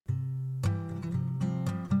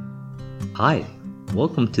Hi,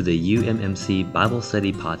 welcome to the UMMC Bible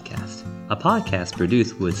Study Podcast, a podcast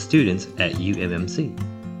produced with students at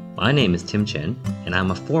UMMC. My name is Tim Chen, and I'm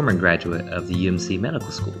a former graduate of the UMC Medical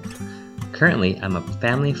School. Currently, I'm a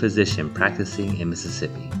family physician practicing in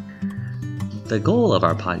Mississippi. The goal of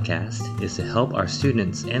our podcast is to help our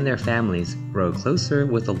students and their families grow closer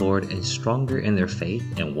with the Lord and stronger in their faith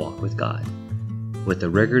and walk with God. With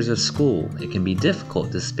the rigors of school, it can be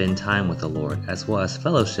difficult to spend time with the Lord as well as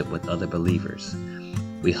fellowship with other believers.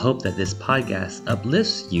 We hope that this podcast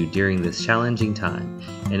uplifts you during this challenging time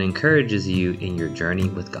and encourages you in your journey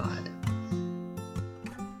with God.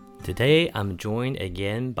 Today, I'm joined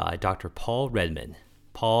again by Dr. Paul Redmond.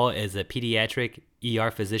 Paul is a pediatric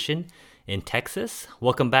ER physician in Texas.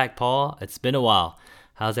 Welcome back, Paul. It's been a while.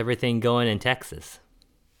 How's everything going in Texas?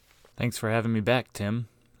 Thanks for having me back, Tim.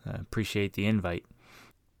 I appreciate the invite.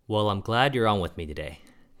 Well, I'm glad you're on with me today.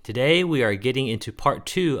 Today, we are getting into part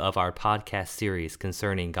 2 of our podcast series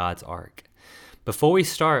concerning God's Ark. Before we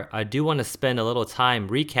start, I do want to spend a little time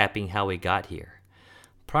recapping how we got here.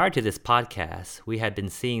 Prior to this podcast, we had been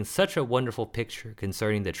seeing such a wonderful picture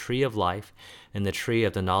concerning the tree of life and the tree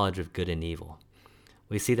of the knowledge of good and evil.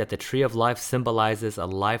 We see that the tree of life symbolizes a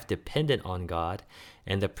life dependent on God,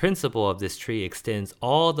 and the principle of this tree extends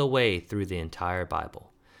all the way through the entire Bible.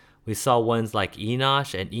 We saw ones like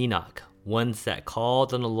Enosh and Enoch, ones that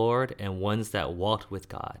called on the Lord and ones that walked with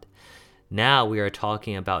God. Now we are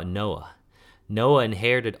talking about Noah. Noah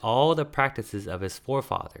inherited all the practices of his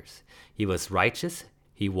forefathers. He was righteous,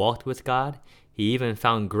 he walked with God, he even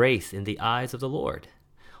found grace in the eyes of the Lord.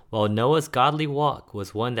 While Noah's godly walk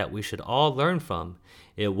was one that we should all learn from,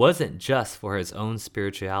 it wasn't just for his own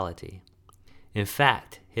spirituality. In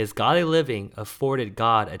fact, his godly living afforded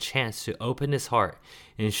God a chance to open his heart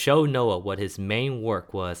and show Noah what his main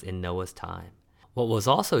work was in Noah's time. What was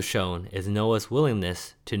also shown is Noah's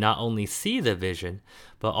willingness to not only see the vision,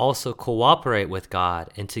 but also cooperate with God,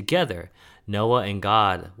 and together, Noah and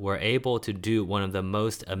God were able to do one of the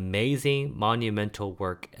most amazing monumental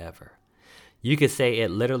work ever. You could say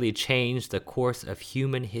it literally changed the course of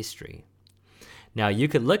human history. Now, you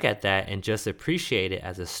could look at that and just appreciate it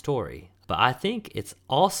as a story, but I think it's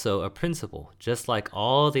also a principle, just like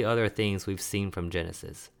all the other things we've seen from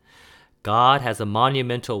Genesis. God has a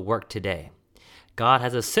monumental work today. God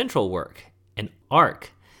has a central work, an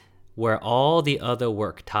ark, where all the other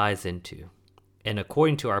work ties into. And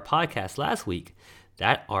according to our podcast last week,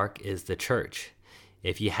 that ark is the church.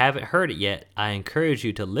 If you haven't heard it yet, I encourage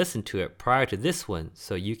you to listen to it prior to this one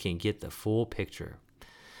so you can get the full picture.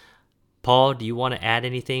 Paul, do you want to add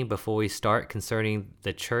anything before we start concerning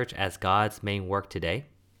the church as God's main work today?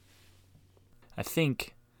 I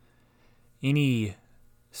think any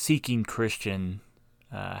seeking Christian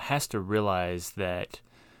has to realize that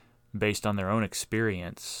based on their own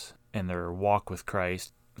experience and their walk with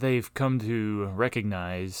Christ, they've come to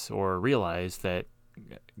recognize or realize that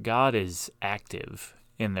God is active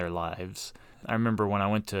in their lives. I remember when I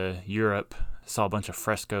went to Europe, saw a bunch of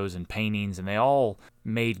frescoes and paintings, and they all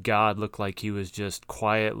made God look like he was just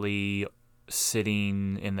quietly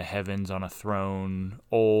sitting in the heavens on a throne,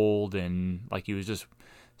 old, and like he was just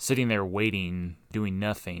sitting there waiting, doing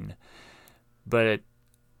nothing. But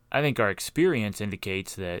I think our experience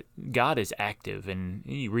indicates that God is active, and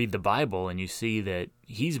you read the Bible and you see that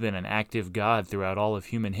he's been an active God throughout all of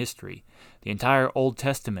human history. The entire Old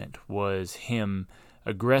Testament was him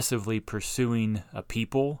aggressively pursuing a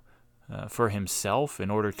people for himself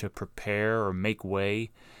in order to prepare or make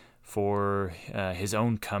way for his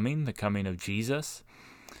own coming, the coming of Jesus.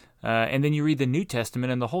 And then you read the New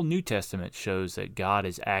Testament, and the whole New Testament shows that God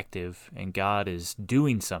is active and God is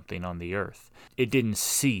doing something on the earth. It didn't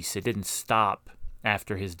cease, it didn't stop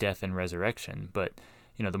after his death and resurrection, but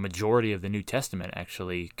the majority of the New Testament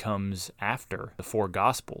actually comes after the 4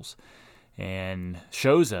 Gospels and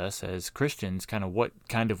shows us as Christians kind of what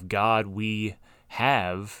kind of God we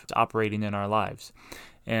have operating in our lives.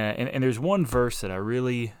 And there's one verse that I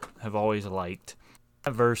really have always liked.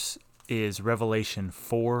 That verse is Revelation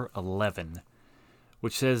 4:11,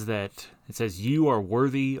 which says you are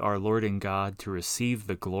worthy, our Lord and God, to receive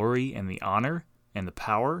the glory and the honor and the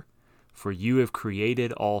power, for you have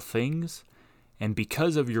created all things, and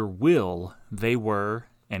because of your will they were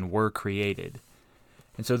and were created.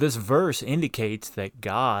 And so this verse indicates that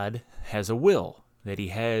God has a will, that he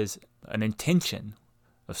has an intention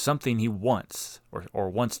of something he wants or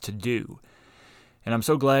wants to do. And I'm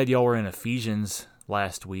so glad y'all were in Ephesians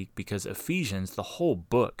last week, because Ephesians, the whole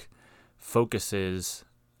book, focuses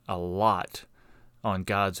a lot on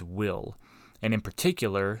God's will, and in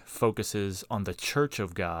particular focuses on the church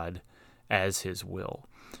of God as his will.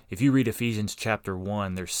 if you read Ephesians chapter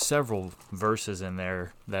 1, there's several verses in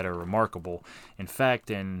there that are remarkable. In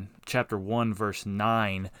fact, in chapter 1, verse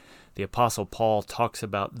 9, the Apostle Paul talks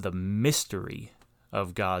about the mystery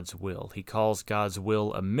of God's will. He calls God's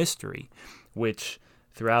will a mystery, which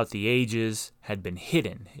throughout the ages had been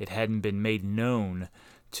hidden. It hadn't been made known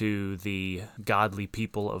to the godly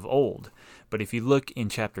people of old. But if you look in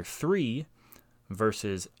chapter 3,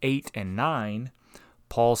 verses 8 and 9,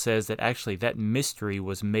 Paul says that actually that mystery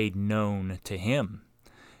was made known to him.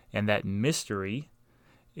 And that mystery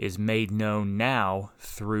is made known now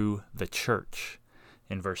through the church.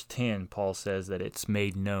 In verse 10, Paul says that it's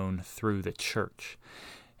made known through the church.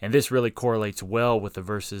 And this really correlates well with the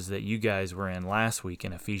verses that you guys were in last week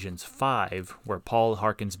in Ephesians 5, where Paul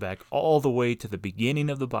harkens back all the way to the beginning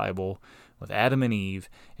of the Bible with Adam and Eve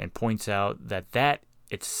and points out that that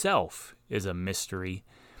itself is a mystery,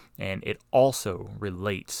 and it also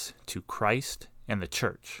relates to Christ and the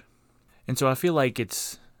church. And so I feel like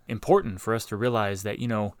it's important for us to realize that,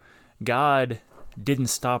 God didn't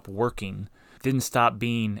stop working, didn't stop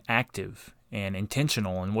being active and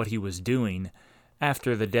intentional in what he was doing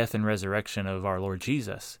after the death and resurrection of our Lord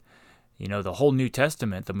Jesus. The whole New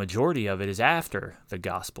Testament, the majority of it is after the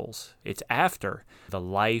Gospels. It's after the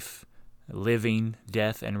life, living,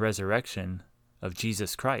 death, and resurrection of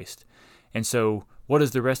Jesus Christ. And so what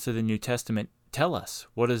does the rest of the New Testament tell us?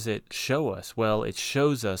 What does it show us? Well, it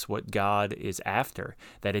shows us what God is after,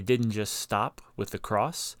 that it didn't just stop with the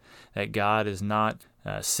cross, that God is not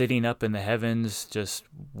sitting up in the heavens just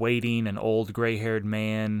waiting, an old gray-haired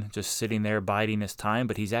man just sitting there biding his time,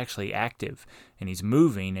 but he's actually active, and he's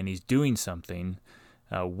moving, and he's doing something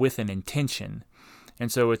with an intention.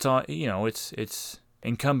 And so it's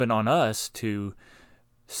incumbent on us to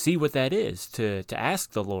see what that is, to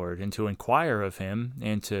ask the Lord and to inquire of him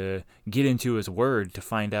and to get into his word to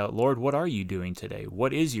find out, Lord, what are you doing today?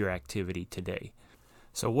 What is your activity today?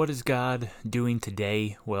 So what is God doing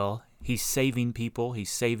today? Well, he's saving people. He's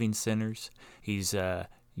saving sinners. He's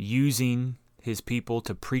using his people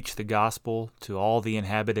to preach the gospel to all the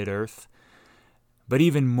inhabited earth. But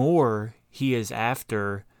even more, he is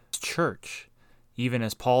after church. Even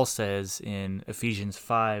as Paul says in Ephesians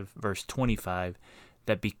 5, verse 25,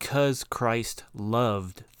 that because Christ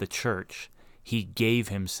loved the church, he gave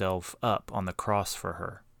himself up on the cross for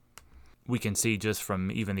her. We can see just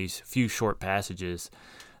from even these few short passages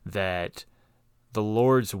that the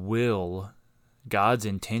Lord's will, God's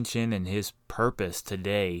intention, and his purpose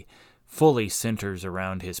today fully centers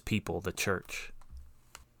around his people, the church.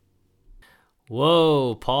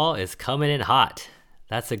 Whoa, Paul is coming in hot.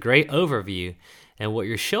 That's a great overview. And what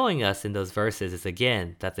you're showing us in those verses is,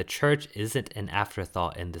 again, that the church isn't an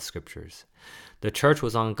afterthought in the scriptures. The church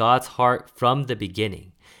was on God's heart from the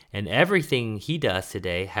beginning, and everything he does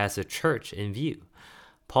today has the church in view.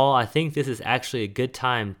 Paul, I think this is actually a good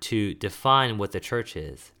time to define what the church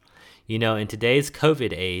is. In today's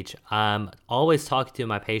COVID age, I'm always talking to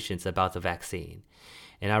my patients about the vaccine.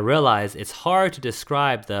 And I realize it's hard to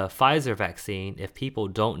describe the Pfizer vaccine if people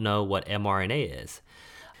don't know what mRNA is.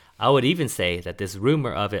 I would even say that this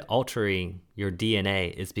rumor of it altering your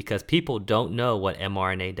DNA is because people don't know what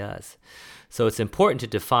mRNA does. So it's important to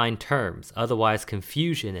define terms, otherwise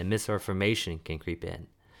confusion and misinformation can creep in.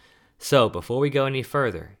 So before we go any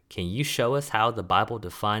further, can you show us how the Bible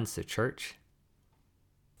defines the church?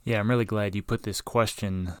 Yeah, I'm really glad you put this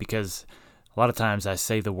question, because a lot of times I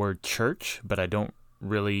say the word church, but I don't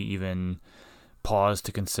really even pause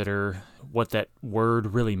to consider what that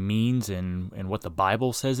word really means and what the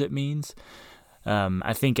Bible says it means.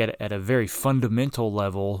 I think at a very fundamental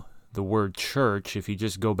level, the word church, if you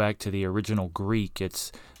just go back to the original Greek,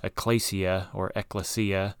 it's ekklesia or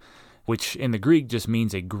ecclesia, which in the Greek just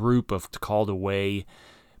means a group of called away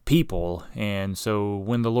people. And so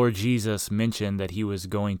when the Lord Jesus mentioned that he was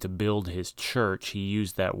going to build his church, he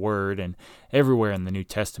used that word, and everywhere in the New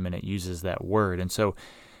Testament it uses that word. And so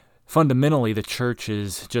fundamentally, the church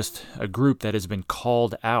is just a group that has been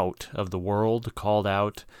called out of the world, called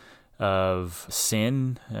out of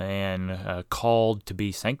sin, and called to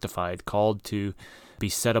be sanctified, called to be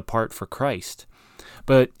set apart for Christ.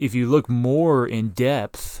 But if you look more in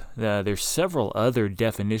depth, there's several other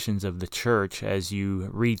definitions of the church as you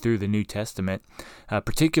read through the New Testament.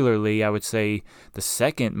 Particularly, I would say the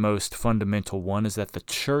second most fundamental one is that the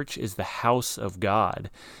church is the house of God.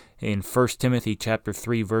 In 1 Timothy chapter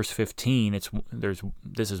 3, verse 15,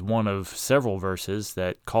 this is one of several verses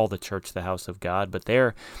that call the church the house of God, but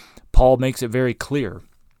there Paul makes it very clear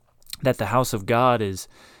that the house of God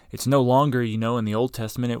it's no longer, in the Old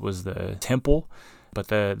Testament it was the temple, but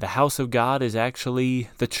the house of God is actually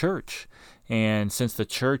the church. And since the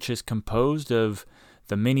church is composed of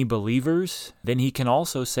the many believers, then he can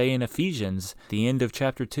also say in Ephesians, the end of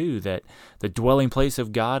chapter 2, that the dwelling place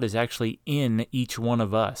of God is actually in each one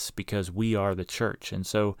of us because we are the church. And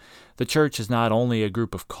so the church is not only a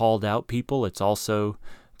group of called out people, it's also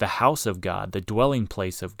the house of God, the dwelling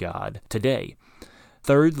place of God today.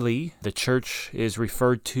 Thirdly, the church is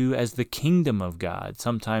referred to as the kingdom of God.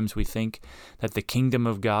 Sometimes we think that the kingdom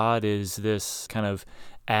of God is this kind of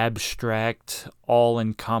abstract,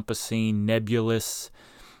 all-encompassing, nebulous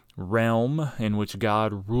realm in which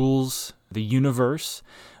God rules the universe.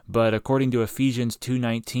 But according to Ephesians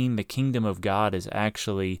 2:19, the kingdom of God is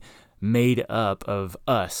actually made up of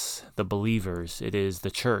us, the believers. It is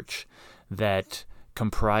the church that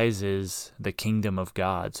comprises the kingdom of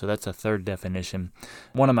God. So that's a third definition.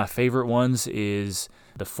 One of my favorite ones is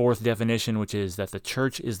the fourth definition, which is that the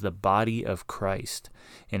church is the body of Christ.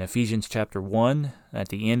 In Ephesians chapter 1, at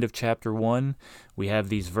the end of chapter 1, we have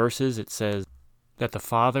these verses. It says that the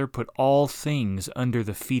Father put all things under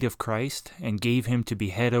the feet of Christ and gave him to be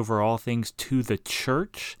head over all things to the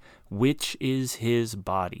church, which is his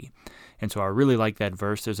body. And so I really like that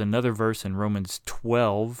verse. There's another verse in Romans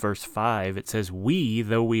 12, verse 5. It says, we,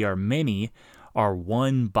 though we are many, are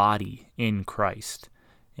one body in Christ,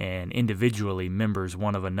 and individually members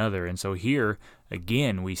one of another. And so here,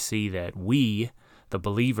 again, we see that we, the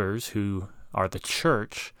believers who are the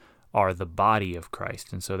church, are the body of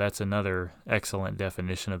Christ. And so that's another excellent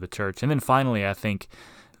definition of the church. And then finally, I think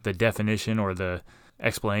the definition or the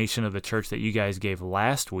explanation of the church that you guys gave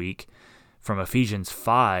last week from Ephesians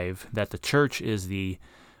 5, that the church is the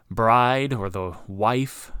bride or the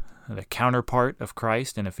wife, the counterpart of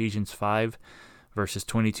Christ in Ephesians 5, verses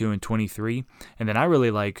 22 and 23. And then I really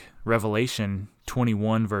like Revelation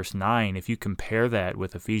 21, verse 9. If you compare that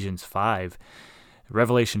with Ephesians 5,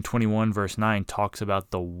 Revelation 21, verse 9 talks about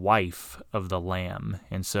the wife of the Lamb.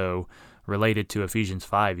 And so related to Ephesians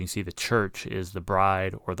 5, you can see the church is the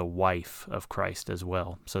bride or the wife of Christ as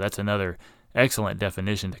well. So that's another excellent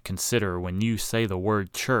definition to consider. When you say the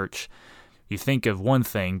word church, you think of one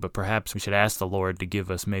thing, but perhaps we should ask the Lord to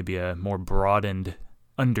give us maybe a more broadened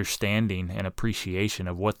understanding and appreciation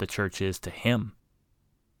of what the church is to him.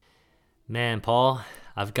 Man, Paul,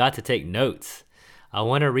 I've got to take notes. I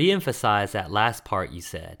want to reemphasize that last part you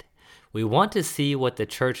said. We want to see what the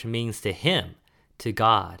church means to him, to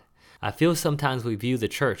God. I feel sometimes we view the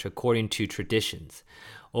church according to traditions,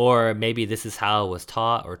 or maybe this is how it was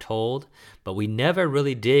taught or told, but we never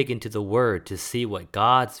really dig into the word to see what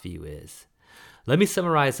God's view is. Let me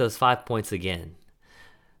summarize those 5 points again.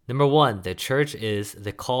 Number 1, the church is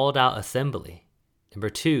the called out assembly. Number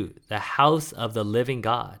 2, the house of the living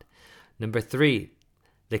God. Number 3,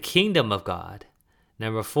 the kingdom of God.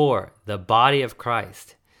 Number 4, the body of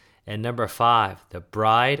Christ. And number 5, the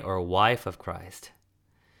bride or wife of Christ.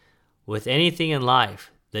 With anything in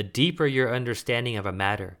life, the deeper your understanding of a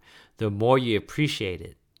matter, the more you appreciate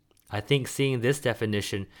it. I think seeing this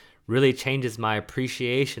definition really changes my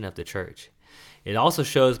appreciation of the church. It also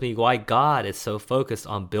shows me why God is so focused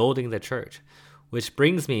on building the church, which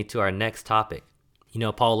brings me to our next topic. You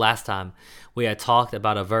know, Paul, last time we had talked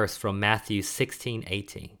about a verse from Matthew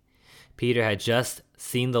 16:18. Peter had just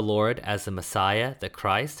seen the Lord as the Messiah, the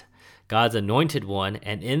Christ, God's anointed one,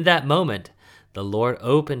 and in that moment, the Lord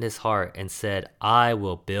opened his heart and said, I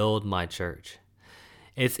will build my church.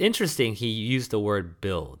 It's interesting he used the word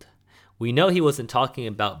build. We know he wasn't talking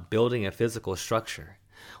about building a physical structure.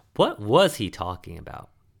 What was he talking about?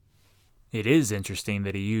 It is interesting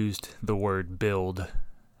that he used the word build.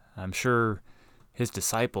 I'm sure his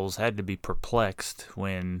disciples had to be perplexed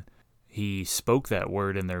when he spoke that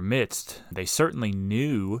word in their midst. They certainly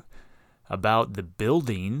knew about the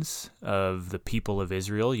buildings of the people of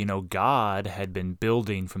Israel. You know, God had been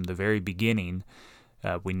building from the very beginning.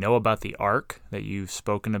 We know about the ark that you've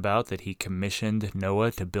spoken about, that he commissioned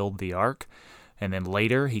Noah to build the ark. And then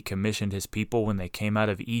later he commissioned his people when they came out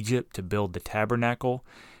of Egypt to build the tabernacle.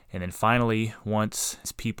 And then finally, once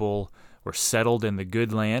his people were settled in the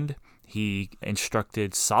good land, he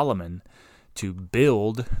instructed Solomon to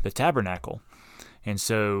build the tabernacle. And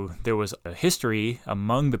so there was a history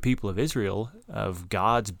among the people of Israel of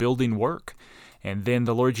God's building work. And then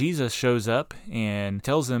the Lord Jesus shows up and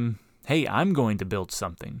tells them, hey, I'm going to build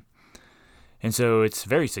something. And so it's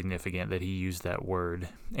very significant that he used that word.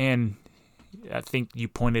 And I think you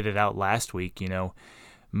pointed it out last week, you know,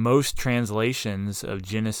 most translations of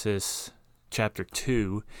Genesis chapter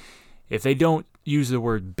 2, if they don't use the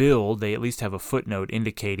word build, they at least have a footnote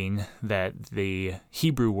indicating that the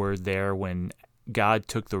Hebrew word there, when God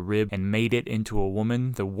took the rib and made it into a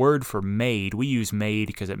woman, the word for made, we use made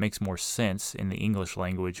because it makes more sense in the English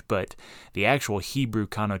language, but the actual Hebrew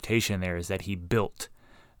connotation there is that he built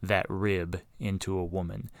that rib into a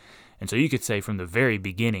woman. And so you could say from the very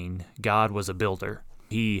beginning, God was a builder.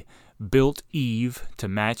 He built Eve to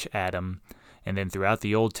match Adam, and then throughout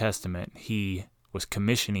the Old Testament, he was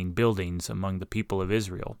commissioning buildings among the people of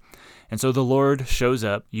Israel. And so the Lord shows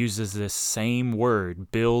up, uses this same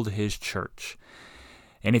word, build his church.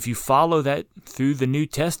 And if you follow that through the New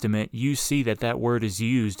Testament, you see that that word is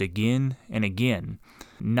used again and again,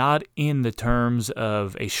 not in the terms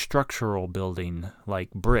of a structural building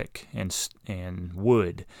like brick and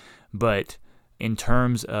wood, but in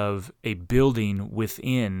terms of a building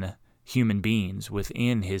within human beings,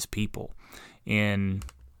 within his people. In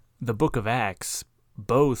the book of Acts,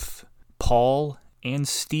 both Paul and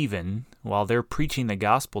Stephen, while they're preaching the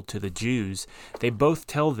gospel to the Jews, they both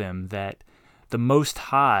tell them that the Most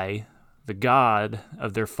High, the God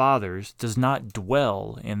of their fathers, does not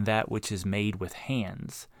dwell in that which is made with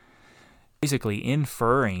hands. Basically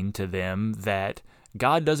inferring to them that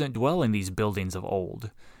God doesn't dwell in these buildings of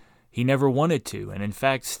old. He never wanted to. And in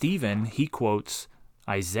fact, Stephen, he quotes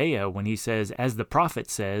Isaiah when he says, as the prophet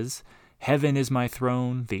says, heaven is my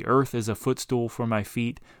throne, the earth is a footstool for my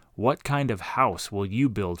feet. What kind of house will you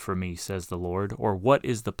build for me, says the Lord, or what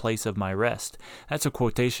is the place of my rest? That's a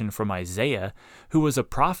quotation from Isaiah, who was a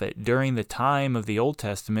prophet during the time of the Old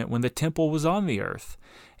Testament when the temple was on the earth.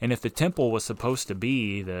 And if the temple was supposed to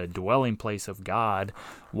be the dwelling place of God,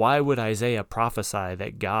 why would Isaiah prophesy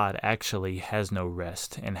that God actually has no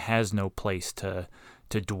rest and has no place to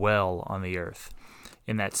dwell on the earth?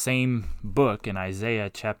 In that same book, in Isaiah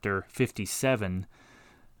chapter 57,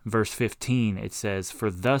 verse 15, it says, for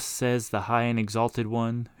thus says the high and exalted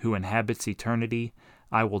one, who inhabits eternity,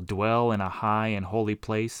 I will dwell in a high and holy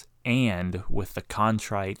place, and with the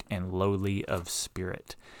contrite and lowly of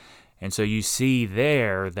spirit. And so you see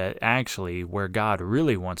there that actually where God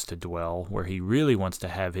really wants to dwell, where he really wants to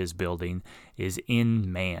have his building, is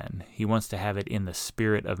in man. He wants to have it in the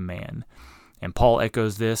spirit of man. And Paul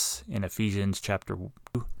echoes this in Ephesians chapter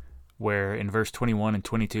 2, where in verse 21 and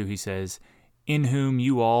 22 he says, in whom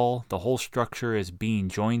you all, the whole structure is being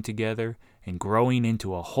joined together and growing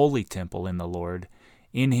into a holy temple in the Lord.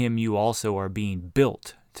 In him you also are being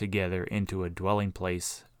built together into a dwelling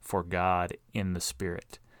place for God in the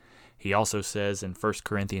Spirit. He also says in 1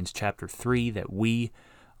 Corinthians chapter 3 that we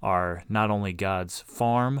are not only God's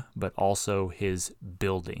farm, but also his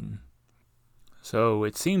building. So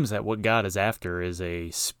it seems that what God is after is a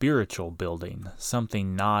spiritual building,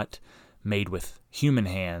 something not made with human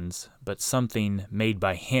hands, but something made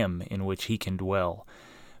by him in which he can dwell,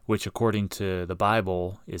 which according to the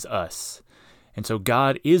Bible is us. And so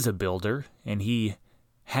God is a builder, and he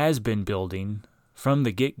has been building from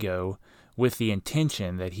the get-go with the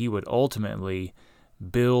intention that he would ultimately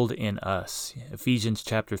build in us. Ephesians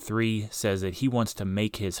chapter 3 says that he wants to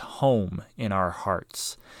make his home in our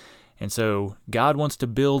hearts. And so God wants to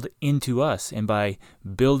build into us, and by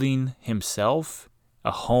building himself a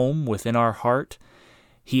home within our heart,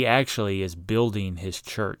 he actually is building his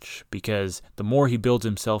church, because the more he builds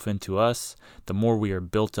himself into us, the more we are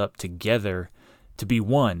built up together to be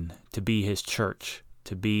one, to be his church,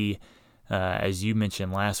 to be, as you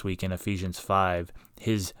mentioned last week in Ephesians 5,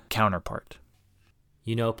 his counterpart.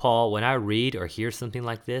 You know, Paul, when I read or hear something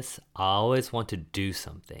like this, I always want to do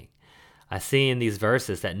something. I see in these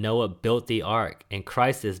verses that Noah built the ark and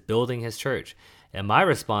Christ is building his church. And my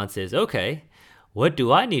response is, okay, what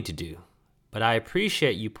do I need to do? But I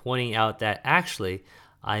appreciate you pointing out that actually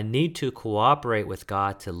I need to cooperate with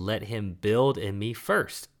God to let him build in me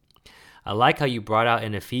first. I like how you brought out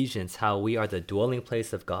in Ephesians how we are the dwelling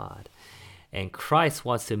place of God, and Christ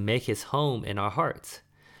wants to make his home in our hearts.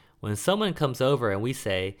 When someone comes over and we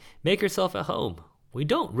say, make yourself at home, we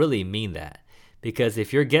don't really mean that. Because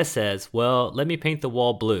if your guest says, well, let me paint the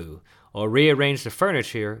wall blue or rearrange the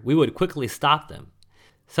furniture, we would quickly stop them.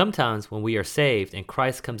 Sometimes when we are saved and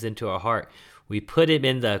Christ comes into our heart, we put him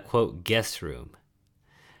in the, quote, guest room.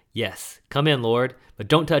 Yes, come in, Lord, but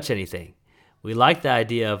don't touch anything. We like the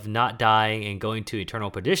idea of not dying and going to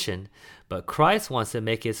eternal perdition, but Christ wants to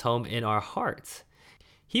make his home in our hearts.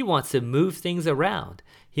 He wants to move things around.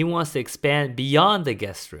 He wants to expand beyond the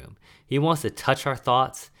guest room. He wants to touch our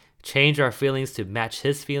thoughts, change our feelings to match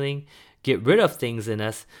his feeling, get rid of things in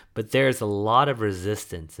us, but there's a lot of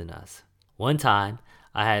resistance in us. One time,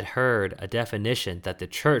 I had heard a definition that the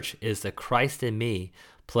church is the Christ in me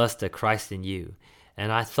plus the Christ in you,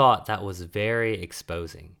 and I thought that was very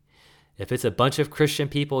exposing. If it's a bunch of Christian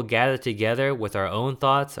people gathered together with our own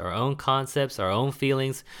thoughts, our own concepts, our own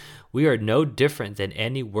feelings, we are no different than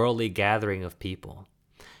any worldly gathering of people.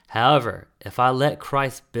 However, if I let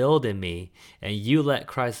Christ build in me and you let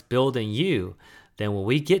Christ build in you, then when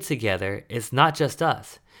we get together, it's not just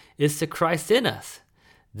us. is to Christ in us.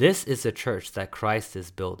 This is the church that Christ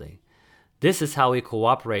is building. This is how we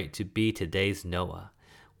cooperate to be today's Noah.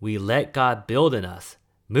 We let God build in us,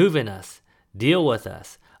 move in us, deal with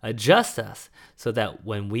us, adjust us, so that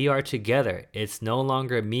when we are together, it's no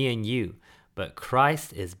longer me and you, but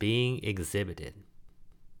Christ is being exhibited.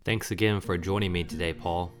 Thanks again for joining me today,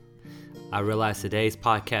 Paul. I realize today's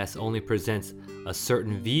podcast only presents a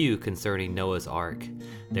certain view concerning Noah's Ark.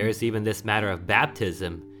 There is even this matter of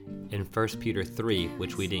baptism in 1 Peter 3,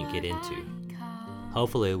 which we didn't get into.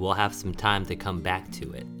 Hopefully, we'll have some time to come back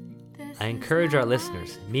to it. I encourage our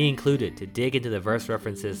listeners, me included, to dig into the verse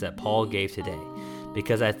references that Paul gave today,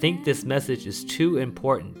 because I think this message is too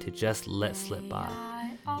important to just let slip by.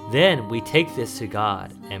 Then we take this to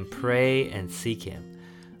God and pray and seek Him.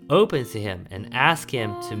 Open to Him and ask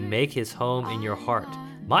Him to make His home in your heart,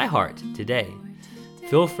 my heart, today.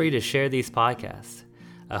 Feel free to share these podcasts.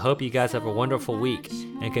 I hope you guys have a wonderful week,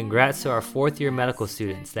 and congrats to our fourth-year medical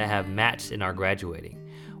students that have matched in our graduating.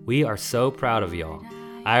 We are so proud of y'all.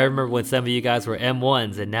 I remember when some of you guys were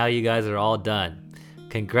M1s, and now you guys are all done.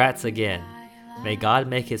 Congrats again. May God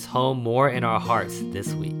make His home more in our hearts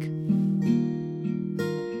this week.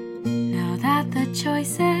 Now that the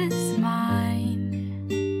choice is mine,